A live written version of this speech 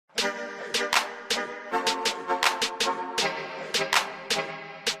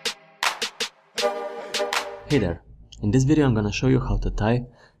Hey there, in this video I'm gonna show you how to tie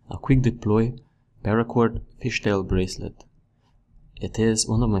a quick deploy Paracord fishtail bracelet. It is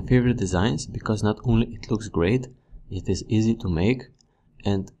one of my favorite designs because not only it looks great, it is easy to make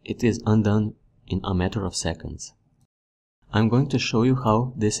and it is undone in a matter of seconds. I'm going to show you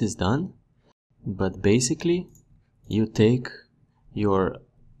how this is done, but basically you take your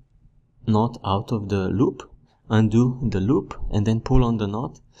knot out of the loop, undo the loop and then pull on the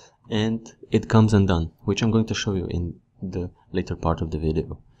knot and it comes undone, which I'm going to show you in the later part of the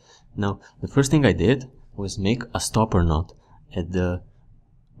video. Now, the first thing I did was make a stopper knot at the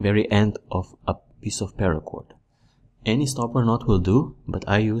very end of a piece of paracord. Any stopper knot will do, but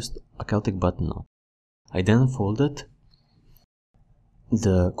I used a Celtic button knot. I then folded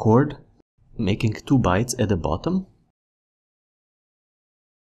the cord, making 2 bites at the bottom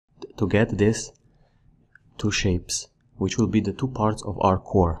to get these 2 shapes, which will be the 2 parts of our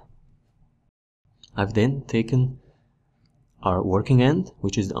core. I've then taken our working end,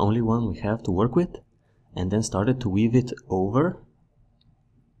 which is the only one we have to work with, and then started to weave it over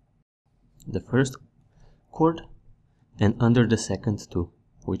the first cord and under the second 2,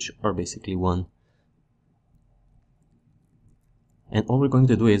 which are basically one. And all we're going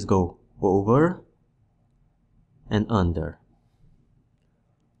to do is go over and under,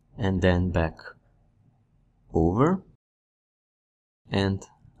 and then back over and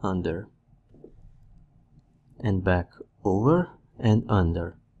under, and back over and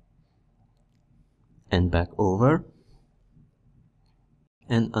under, and back over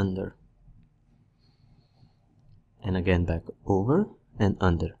and under, and again back over and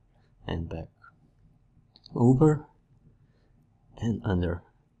under, and back over and under.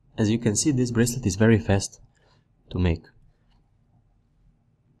 As you can see, this bracelet is very fast to make.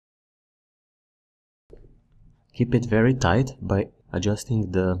 Keep it very tight by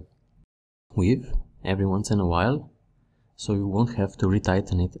adjusting the weave every once in a while, so you won't have to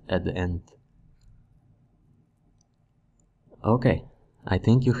retighten it at the end. Okay, I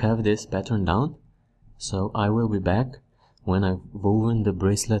think you have this pattern down, so I will be back when I've woven the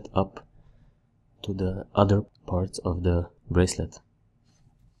bracelet up to the other parts of the bracelet.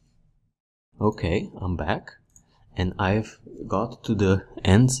 Okay, I'm back and I've got to the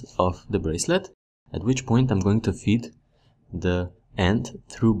ends of the bracelet, at which point I'm going to feed the end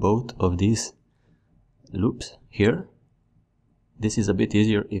through both of these loops here. This is a bit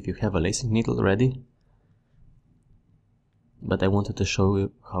easier if you have a lacing needle ready, but I wanted to show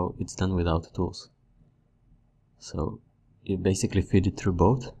you how it's done without tools. So you basically feed it through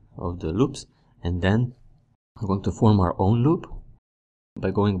both of the loops, and then we're going to form our own loop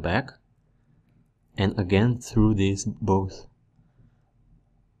by going back and again through these both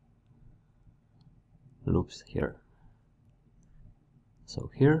loops here. So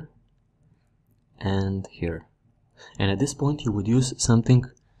here and here. And at this point you would use something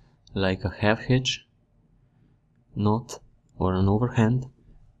like a half hitch knot or an overhand,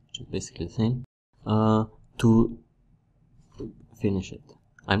 which is basically the same, to finish it.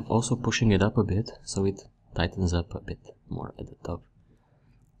 I'm also pushing it up a bit so it tightens up a bit more at the top.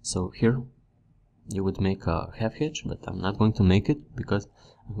 So here you would make a half hitch, but I'm not going to make it because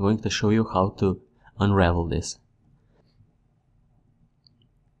I'm going to show you how to unravel this.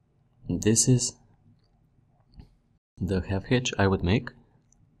 This is the half hitch I would make,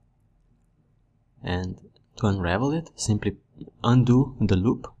 and to unravel it, simply undo the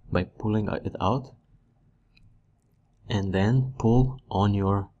loop by pulling it out and then pull on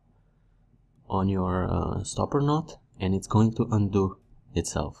your stopper knot, and it's going to undo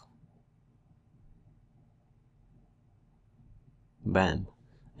itself. Bam,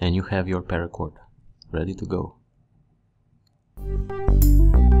 and you have your paracord ready to go.